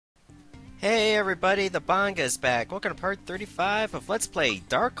Hey everybody, the Banga is back. Welcome to part 35 of Let's Play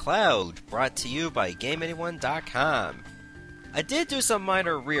Dark Cloud, brought to you by GameAnyone.com. I did do some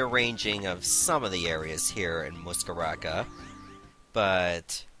minor rearranging of some of the areas here in Muskaraka,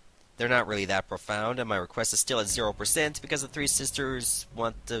 but they're not really that profound, and my request is still at 0% because the three sisters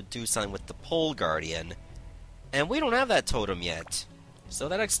want to do something with the Pole Guardian, and we don't have that totem yet. So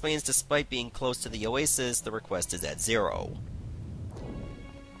that explains, despite being close to the Oasis, the request is at 0.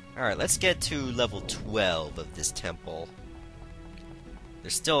 Alright, let's get to level 12 of this temple.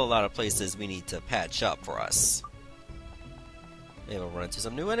 There's still a lot of places we need to patch up for us. Maybe we'll run into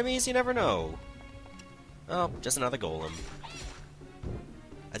some new enemies, you never know. Oh, just another golem.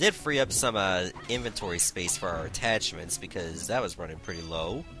 I did free up some inventory space for our attachments because that was running pretty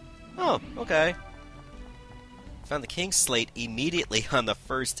low. Oh, okay. Found the King's Slate immediately on the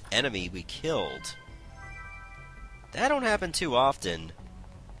first enemy we killed. That don't happen too often.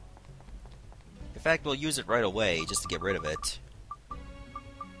 In fact, we'll use it right away, just to get rid of it.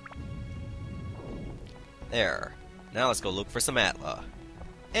 There. Now let's go look for some Atla.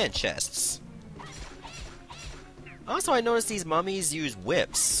 And chests. Also, I noticed these mummies use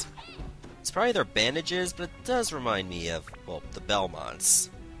whips. It's probably their bandages, but it does remind me of, well, the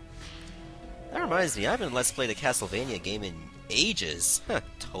Belmonts. That reminds me, I haven't Let's Played a Castlevania game in ages. Huh,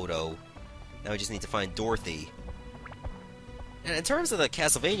 Toto. Now we just need to find Dorothy. And in terms of the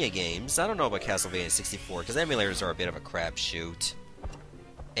Castlevania games, I don't know about Castlevania 64, because emulators are a bit of a crapshoot.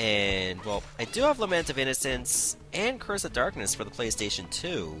 And, well, I do have Lament of Innocence and Curse of Darkness for the PlayStation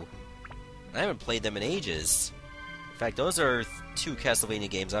 2. I haven't played them in ages. In fact, those are two Castlevania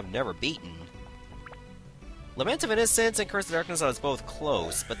games I've never beaten. Lament of Innocence and Curse of Darkness I was both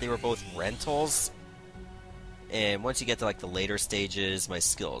close, but they were both rentals. And once you get to, like, the later stages, my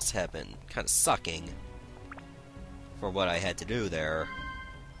skills have been kind of sucking for what I had to do there.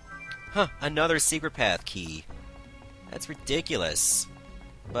 Huh, another secret path key. That's ridiculous.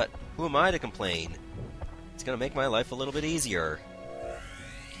 But who am I to complain? It's gonna make my life a little bit easier.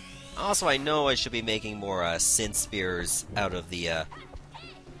 Also, I know I should be making more Sin Spears out of the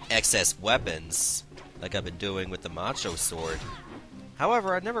excess weapons, like I've been doing with the Macho Sword.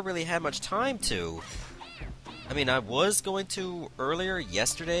 However, I've never really had much time to. I mean, I was going to earlier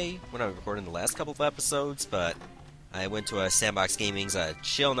yesterday when I was recording the last couple of episodes, but I went to a Sandbox Gaming's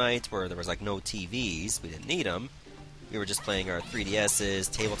chill night where there was like no TVs. We didn't need them. We were just playing our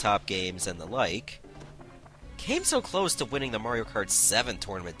 3DSs, tabletop games, and the like. Came so close to winning the Mario Kart 7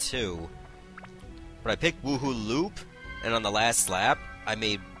 tournament too. But I picked Woohoo Loop, and on the last lap, I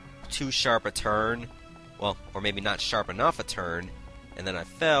made too sharp a turn. Well, or maybe not sharp enough a turn. And then I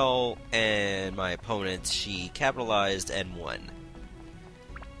fell, and my opponent, she capitalized and won.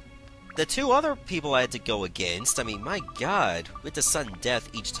 The two other people I had to go against, I mean, my god, we had to sudden death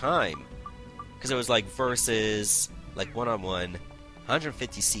each time. Because it was like versus, like one-on-one,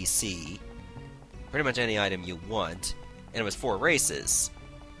 150cc, pretty much any item you want, and it was 4 races.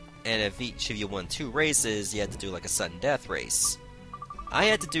 And if each of you won 2 races, you had to do like a sudden death race. I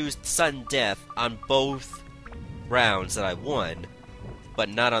had to do sudden death on both rounds that I won, but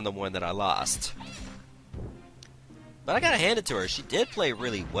not on the one that I lost. But I gotta hand it to her, she did play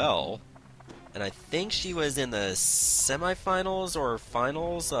really well. And I think she was in the semifinals or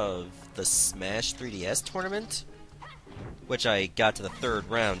finals of the Smash 3DS tournament, which I got to the 3rd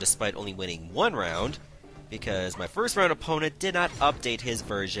round despite only winning 1 round, because my first round opponent did not update his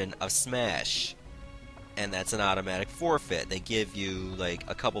version of Smash. And that's an automatic forfeit. They give you like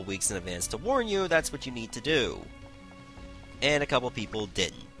a couple weeks in advance to warn you that's what you need to do. And a couple people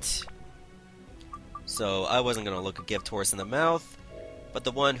didn't. So I wasn't going to look a gift horse in the mouth, but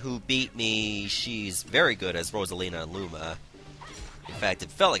the one who beat me, she's very good as Rosalina and Luma. In fact,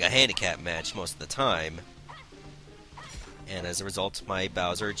 it felt like a handicap match most of the time. And as a result, my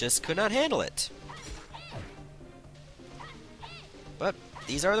Bowser just could not handle it. But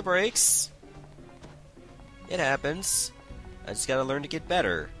these are the breaks. It happens. I just gotta learn to get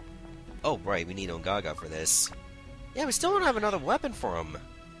better. Oh, right, we need Ungaga for this. Yeah, we still don't have another weapon for him.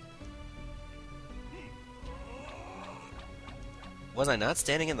 Was I not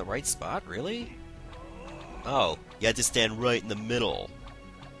standing in the right spot, really? Oh, you had to stand right in the middle.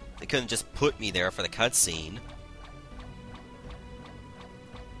 They couldn't just put me there for the cutscene.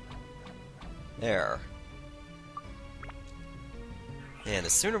 There. And the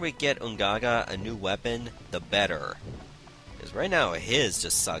sooner we get Ungaga a new weapon, the better. Because right now, his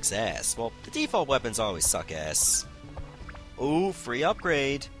just sucks ass. Well, the default weapons always suck ass. Ooh, free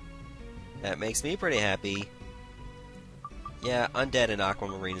upgrade. That makes me pretty happy. Yeah, Undead and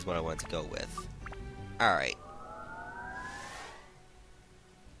Aquamarine is what I want to go with. Alright.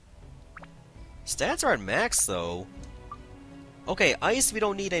 Stats are at max, though. Okay, ice we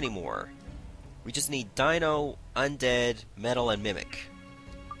don't need anymore. We just need Dino, Undead, Metal, and Mimic.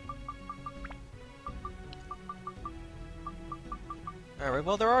 Alright,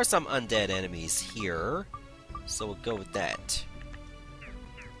 well there are some undead enemies here, so we'll go with that.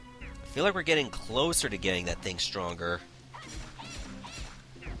 I feel like we're getting closer to getting that thing stronger.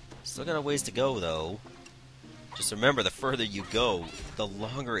 Still got a ways to go, though. Just remember, the further you go, the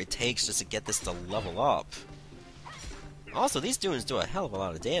longer it takes just to get this to level up. Also, these dunes do a hell of a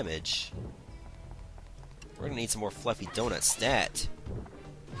lot of damage. We're gonna need some more fluffy donut stat.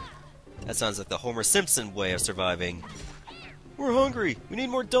 That sounds like the Homer Simpson way of surviving. We're hungry! We need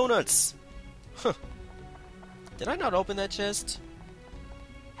more donuts! Huh. Did I not open that chest?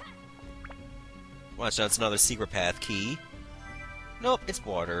 Watch out, it's another secret path key. Nope, it's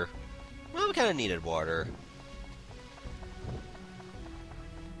water. Well, we kinda needed water.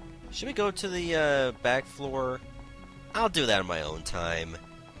 Should we go to the back floor? I'll do that on my own time.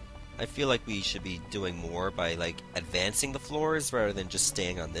 I feel like we should be doing more by, like, advancing the floors rather than just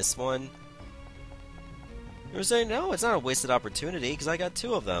staying on this one. You were saying, no, it's not a wasted opportunity, because I got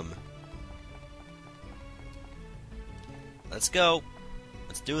 2 of them. Let's go.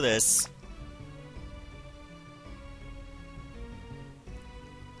 Let's do this.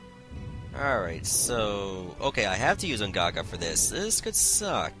 Alright, so... Okay, I have to use Ungaga for this. This could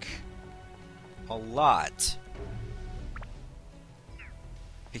suck. A lot.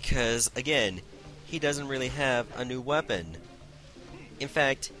 Because, again, he doesn't really have a new weapon. In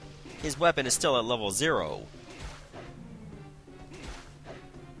fact, his weapon is still at level 0.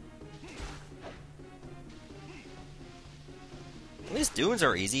 These dunes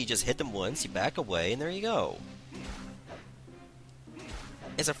are easy. You just hit them once, you back away, and there you go.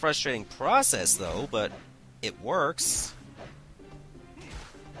 It's a frustrating process, though, but it works.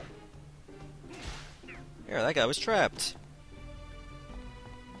 Here, that guy was trapped.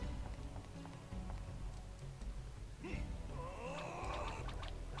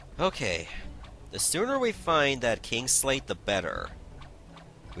 Okay. The sooner we find that King Slate, the better.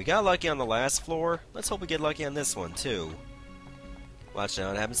 We got lucky on the last floor. Let's hope we get lucky on this one, too. Watch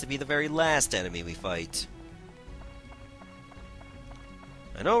out, it happens to be the very last enemy we fight.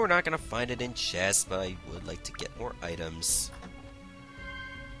 I know we're not going to find it in chests, but I would like to get more items.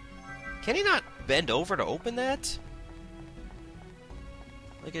 Can he not bend over to open that?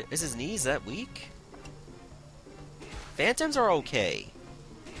 Like, is his knees that weak? Phantoms are okay.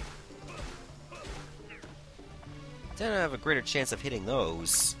 Then I have a greater chance of hitting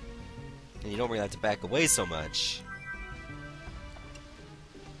those. And you don't really have to back away so much.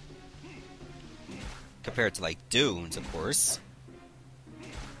 Compared to, like, dunes, of course.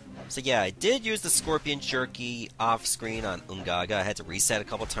 So yeah, I did use the Scorpion Jerky off-screen on Ungaga. I had to reset a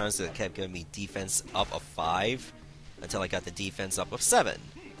couple times so it kept giving me defense up of 5 until I got the defense up of 7.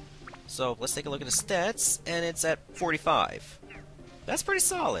 So let's take a look at the stats, and it's at 45. That's pretty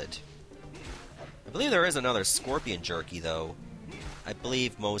solid. I believe there is another Scorpion Jerky, though. I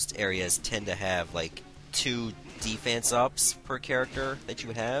believe most areas tend to have, like, 2 defense ups per character that you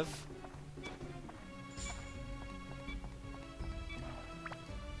would have.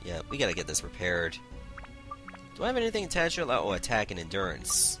 Yeah, we gotta get this repaired. Do I have anything attached to it? Oh, attack and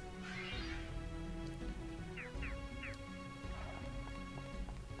endurance.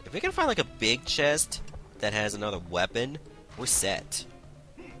 If we can find, like, a big chest that has another weapon, we're set.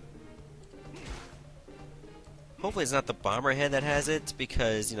 Hopefully it's not the bomber head that has it,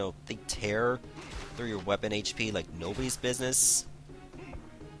 because, you know, they tear through your weapon HP like nobody's business.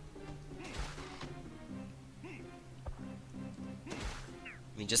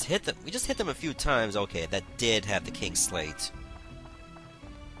 I mean, just hit them. We just hit them a few times. Okay, that did have the King Slate.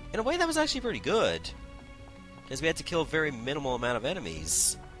 In a way, that was actually pretty good, because we had to kill a very minimal amount of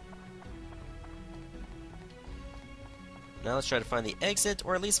enemies. Now let's try to find the exit,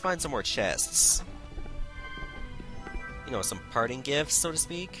 or at least find some more chests. You know, some parting gifts, so to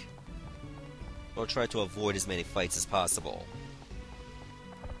speak. We'll try to avoid as many fights as possible.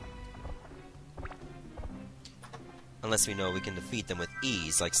 Unless we know we can defeat them with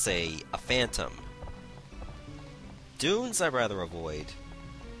ease, like, say, a Phantom. Dunes, I'd rather avoid.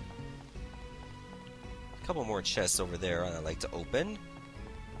 A couple more chests over there I'd like to open.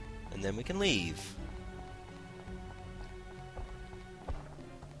 And then we can leave.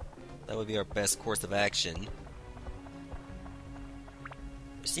 That would be our best course of action.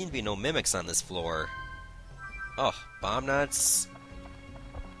 There seem to be no mimics on this floor. Oh, bomb nuts.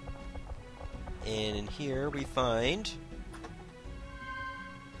 And in here we find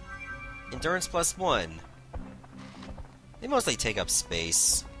Endurance +1. They mostly take up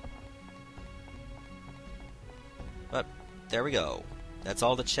space. But there we go. That's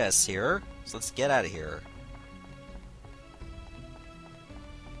all the chests here. So let's get out of here.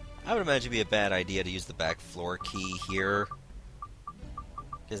 I would imagine it'd be a bad idea to use the back floor key here,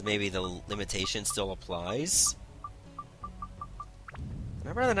 because maybe the limitation still applies.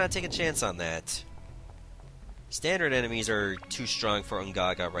 I'd rather not take a chance on that. Standard enemies are too strong for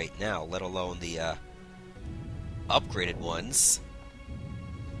Ungaga right now, let alone the upgraded ones.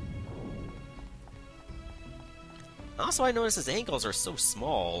 Also, I noticed his ankles are so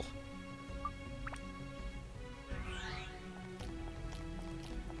small.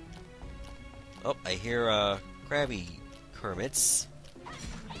 Oh, I hear Krabby Kermits.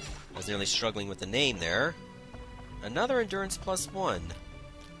 I was nearly struggling with the name there. Another endurance +1.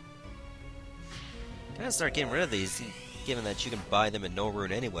 Gotta start getting rid of these, given that you can buy them in no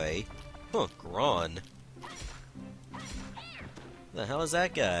rune anyway. Huh, Gron. The hell is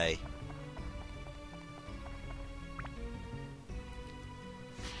that guy?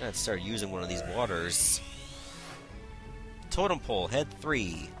 Gotta start using one of these waters. Totem pole, head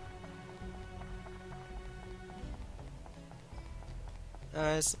 3.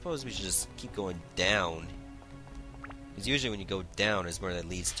 I suppose we should just keep going down. Because usually when you go down is where that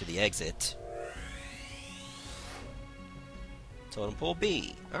leads to the exit. Totem pole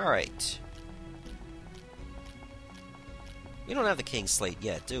B. Alright. We don't have the King Slate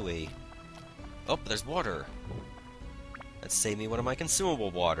yet, do we? Oh, there's water. Let's save me one of my consumable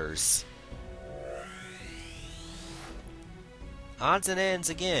waters. Odds and ends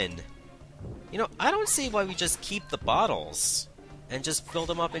again. You know, I don't see why we just keep the bottles and just fill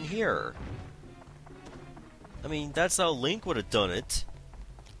them up in here. I mean, that's how Link would have done it.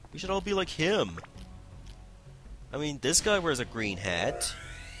 We should all be like him. I mean, this guy wears a green hat,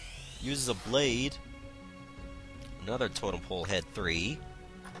 uses a blade, another totem pole head 3.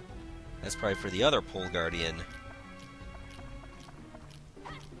 That's probably for the other pole guardian.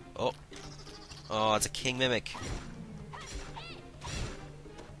 Oh. Oh, it's a king mimic.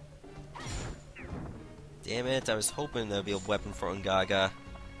 Damn it, I was hoping there'd be a weapon for Ungaga.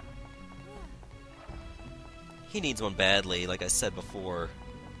 He needs one badly, like I said before.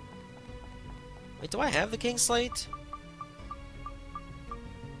 Wait, do I have the King Slate?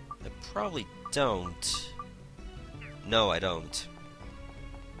 I probably don't. No, I don't.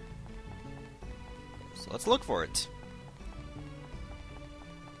 So let's look for it.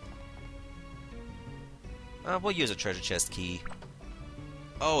 We'll use a treasure chest key.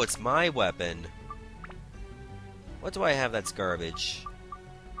 Oh, it's my weapon. What do I have that's garbage?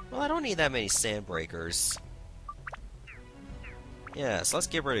 Well, I don't need that many sand breakers. Yeah, so let's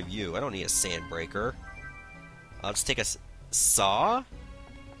get rid of you. I don't need a sand breaker. I'll just take a saw?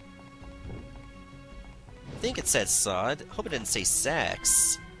 I think it said saw. I hope it didn't say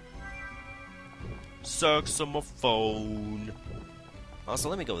sax. Saxophone. Also,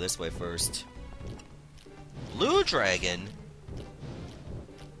 let me go this way first. Blue Dragon?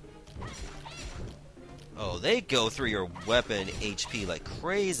 Oh, they go through your weapon HP like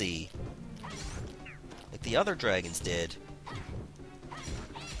crazy. Like the other dragons did.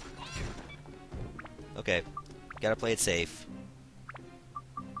 Okay, gotta play it safe.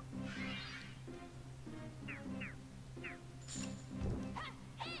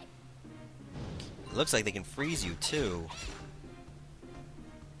 It looks like they can freeze you too.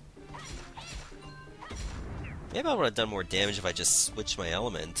 Maybe I would have done more damage if I just switched my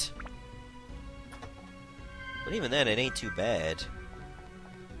element. But even then, it ain't too bad.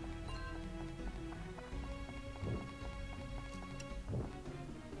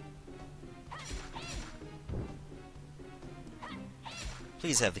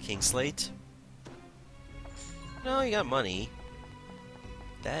 Please have the King Slate. No, you got money.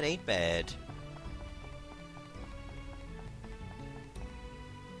 That ain't bad.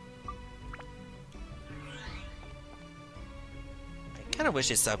 I kinda wish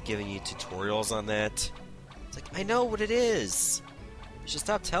they stopped giving you tutorials on that. It's like, I know what it is! You should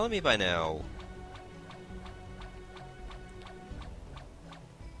stop telling me by now.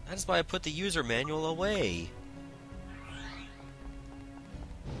 That's why I put the user manual away.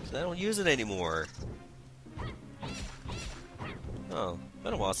 I don't use it anymore. Oh,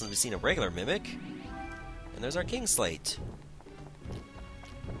 been a while since we've seen a regular mimic. And there's our King Slate.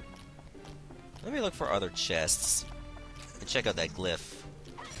 Let me look for other chests. And check out that glyph.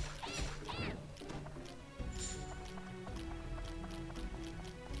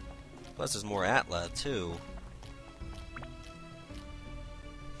 Plus there's more Atla, too.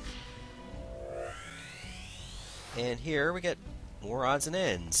 And here we get more odds and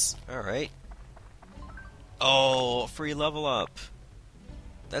ends. Alright. Oh, free level up.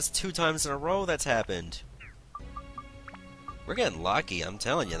 That's 2 times in a row that's happened. We're getting lucky, I'm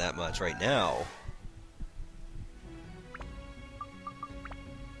telling you that much right now.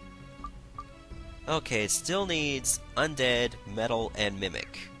 Okay, it still needs Undead, Metal, and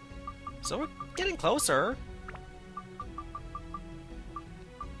Mimic. So we're getting closer.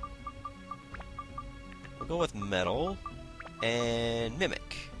 We'll go with Metal and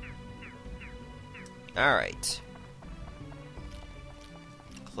Mimic. Alright.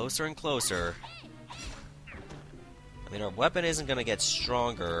 Closer and closer. I mean, our weapon isn't going to get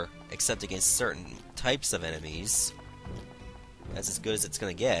stronger, except against certain types of enemies. That's as good as it's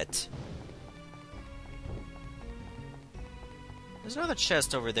going to get. There's another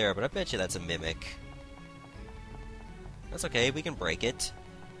chest over there, but I bet you that's a Mimic. That's okay, we can break it.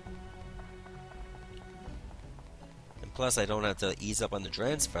 And plus, I don't have to ease up on the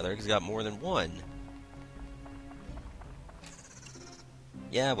Draen's Feather, because I got more than one.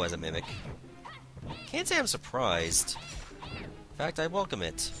 Yeah, it was a Mimic. Can't say I'm surprised. In fact, I welcome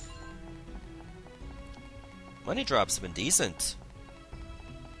it. Money drops have been decent.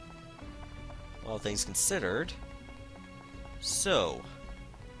 All things considered. So,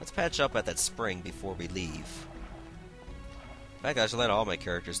 let's patch up at that spring before we leave. In fact, I should let all my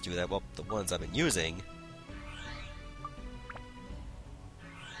characters do that. Well, the ones I've been using.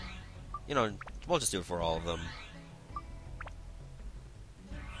 You know, we'll just do it for all of them.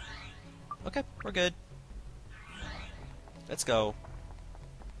 Okay, we're good. Let's go.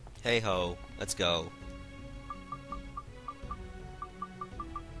 Hey ho, let's go.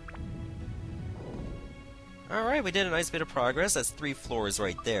 Alright, we did a nice bit of progress. That's 3 floors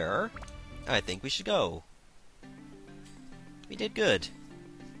right there. I think we should go. We did good.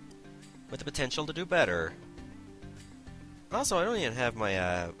 With the potential to do better. Also, I don't even have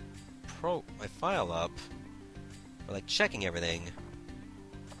my my file up for like checking everything.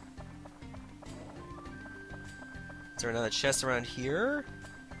 Is there another chest around here?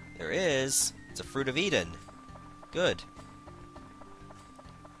 There is. It's a Fruit of Eden. Good.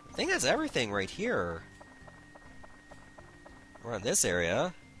 I think that's everything right here. Around this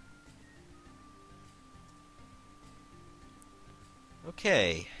area.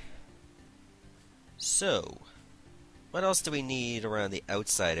 Okay. So, what else do we need around the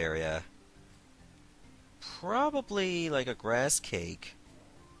outside area? Probably like a grass cake.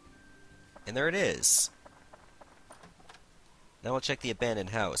 And there it is. Now we'll check the abandoned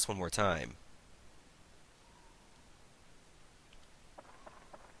house one more time.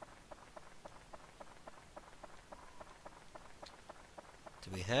 Do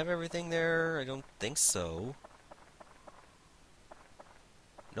we have everything there? I don't think so.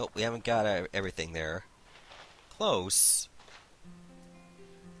 Nope, we haven't got everything there. Close.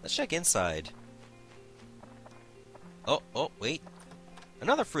 Let's check inside. Oh, wait.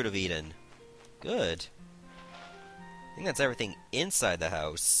 Another Fruit of Eden. Good. I think that's everything inside the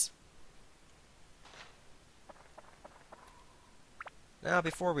house. Now,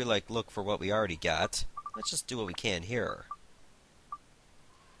 before we look for what we already got, let's just do what we can here.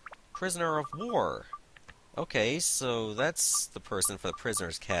 Prisoner of War. Okay, so that's the person for the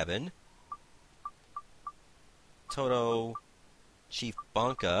prisoner's cabin. Toto, Chief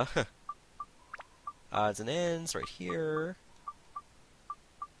Bonka. Odds and ends right here.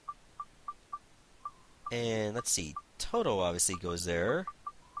 And let's see, Toto obviously goes there.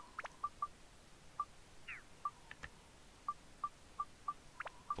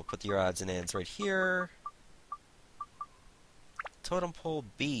 We'll put your odds and ends right here. Totem pole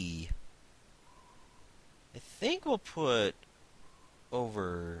B. I think we'll put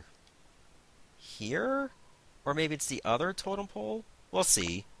over here? Or maybe it's the other totem pole? We'll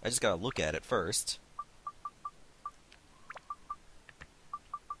see. I just gotta look at it first.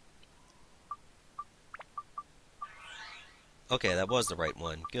 Okay, that was the right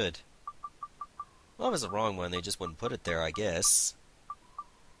one. Good. Well, if it was the wrong one, they just wouldn't put it there, I guess.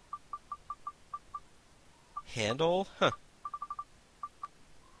 Handle? Huh.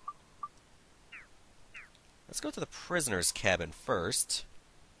 Let's go to the prisoner's cabin first.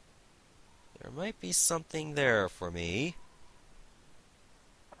 There might be something there for me.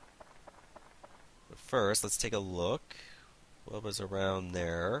 But first, let's take a look. What was around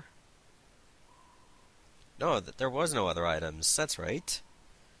there? No, there was no other items. That's right.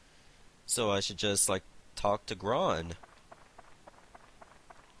 So I should just, talk to Gron.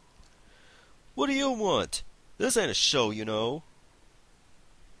 What do you want? This ain't a show, you know.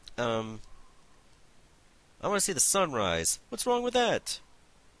 I want to see the sunrise. What's wrong with that?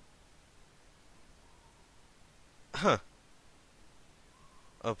 Huh.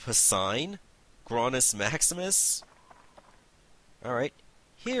 A Poseidon? Gronus Maximus? Alright.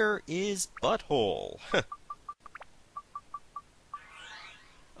 Here is Butthole.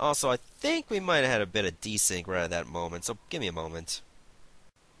 Also, I think we might have had a bit of desync right at that moment, so give me a moment.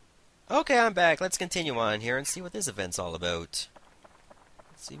 Okay, I'm back. Let's continue on here and see what this event's all about.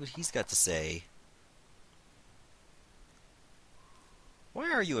 Let's see what he's got to say.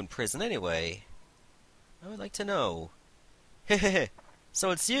 Why are you in prison anyway? I would like to know. Hehehe, so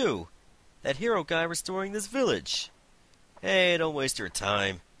it's you, that hero guy restoring this village. Hey, don't waste your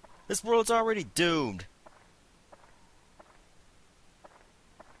time. This world's already doomed.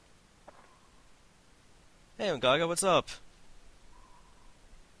 Hey, Ungaga, what's up?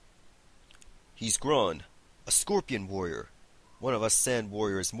 He's Gron, a scorpion warrior, one of us sand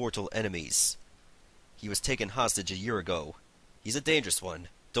warriors' mortal enemies. He was taken hostage a year ago. He's a dangerous one.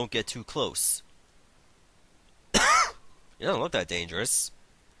 Don't get too close. You don't look that dangerous.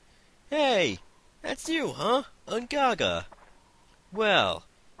 Hey, that's you, huh? Ungaga. Well,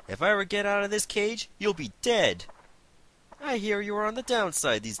 if I ever get out of this cage, you'll be dead. I hear you are on the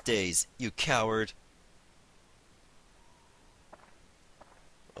downside these days, you coward.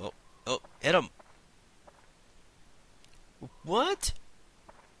 Oh, hit him. What?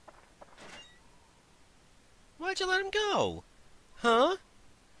 Why'd you let him go? Huh?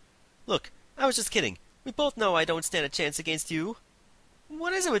 Look, I was just kidding. We both know I don't stand a chance against you.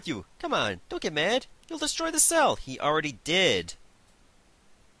 What is it with you? Come on, don't get mad. You'll destroy the cell. He already did.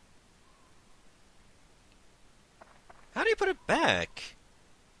 How do you put it back?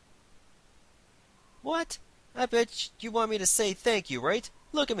 What? I bet you want me to say thank you, right?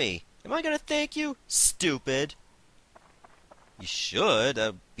 Look at me. Am I gonna thank you? Stupid. You should.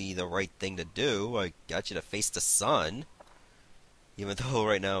 That'd be the right thing to do. I got you to face the sun. Even though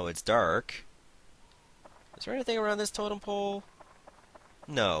right now it's dark. Is there anything around this totem pole?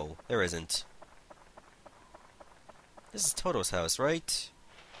 No, there isn't. This is Toto's house, right?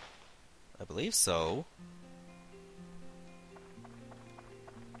 I believe so.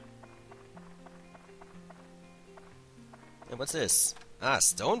 And what's this? Ah,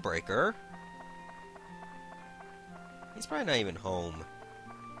 Stonebreaker? He's probably not even home.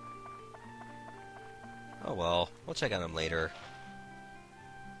 Oh well, we'll check on him later.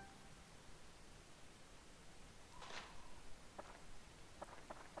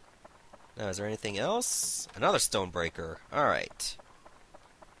 Now, is there anything else? Another Stonebreaker. Alright.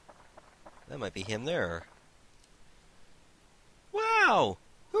 That might be him there. Wow!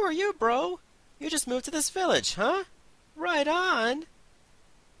 Who are you, bro? You just moved to this village, huh? Right on!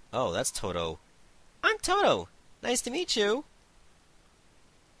 Oh, that's Toto. I'm Toto! Nice to meet you!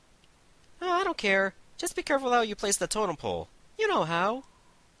 Oh, I don't care. Just be careful how you place the totem pole. You know how.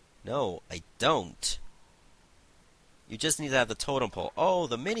 No, I don't. You just need to have the totem pole. Oh,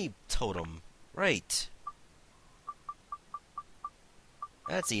 the mini totem. Right.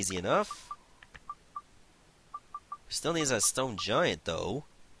 That's easy enough. Still needs a stone giant, though.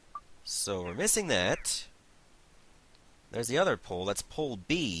 So we're missing that. There's the other pole. That's pole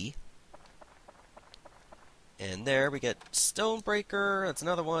B. And there we get Stonebreaker. That's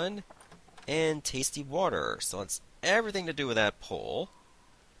another one. And Tasty Water. So that's everything to do with that pole.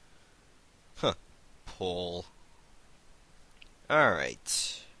 Huh. Pole.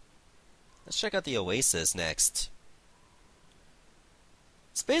 Alright. Let's check out the Oasis next.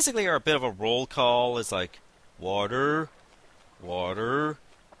 It's basically a bit of a roll call. It's like, water, water,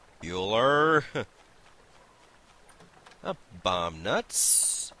 Bueller, bomb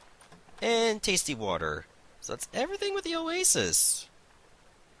nuts, and tasty water. So that's everything with the Oasis.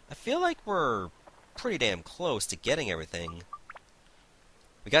 I feel like we're pretty damn close to getting everything.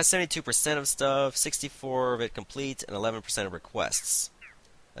 We got 72% of stuff, 64% of it complete, and 11% of requests.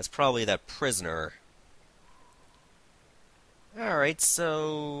 That's probably that prisoner. Alright,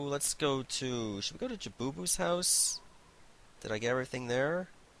 so let's go to... Should we go to Jabubu's house? Did I get everything there?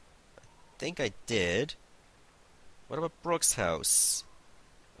 I think I did. What about Brooke's house?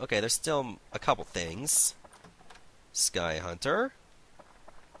 Okay, there's still a couple things. Sky Hunter.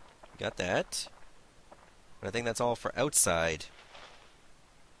 Got that. And I think that's all for outside.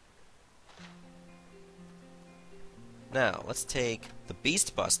 Now, let's take the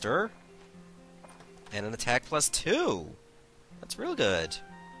Beast Buster and an attack +2. That's real good.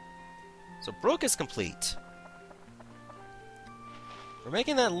 So Brooke is complete. We're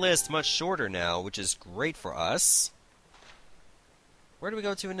making that list much shorter now, which is great for us. Where do we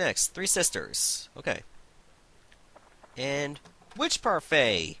go to next? Three Sisters. Okay. And Witch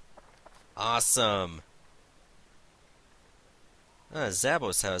Parfait. Awesome.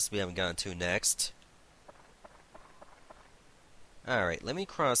 Zabo's house we haven't gone to next. Alright, let me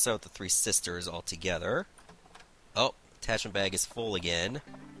cross out the Three Sisters altogether. Oh, attachment bag is full again.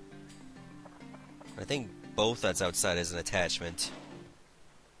 I think both that's outside is an attachment.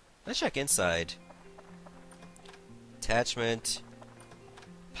 Let's check inside. Attachment.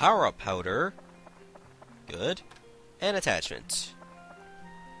 Power-up powder. Good. And attachment.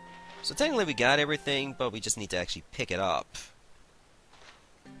 So technically we got everything, but we just need to actually pick it up.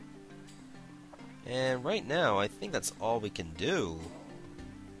 And right now, I think that's all we can do.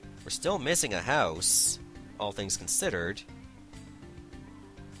 We're still missing a house, all things considered.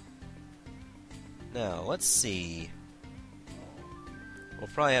 Now, let's see. We'll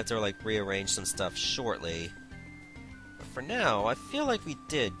probably have to, like, rearrange some stuff shortly. But for now, I feel like we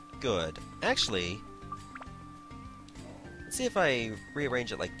did good. Actually, let's see if I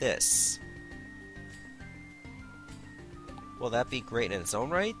rearrange it like this. Will that be great in its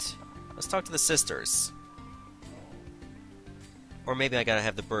own right? Let's talk to the sisters. Or maybe I gotta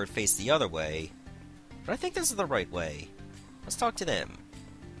have the bird face the other way. But I think this is the right way. Let's talk to them.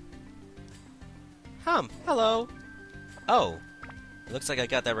 Hello. Oh, it looks like I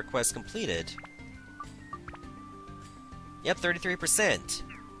got that request completed. Yep, 33%.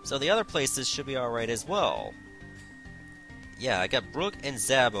 So the other places should be alright as well. Yeah, I got Brook and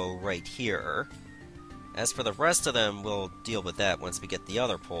Zabo right here. As for the rest of them, we'll deal with that once we get the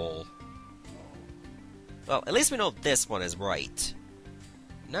other poll. Well, at least we know this one is right.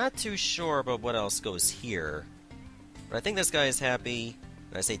 Not too sure about what else goes here. But I think this guy is happy,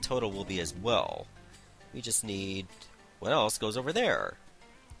 and I say Toto will be as well. We just need... what else goes over there?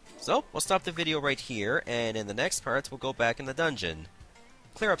 So, we'll stop the video right here, and in the next part, we'll go back in the dungeon.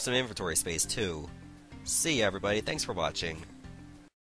 Clear up some inventory space, too. See ya, everybody. Thanks for watching.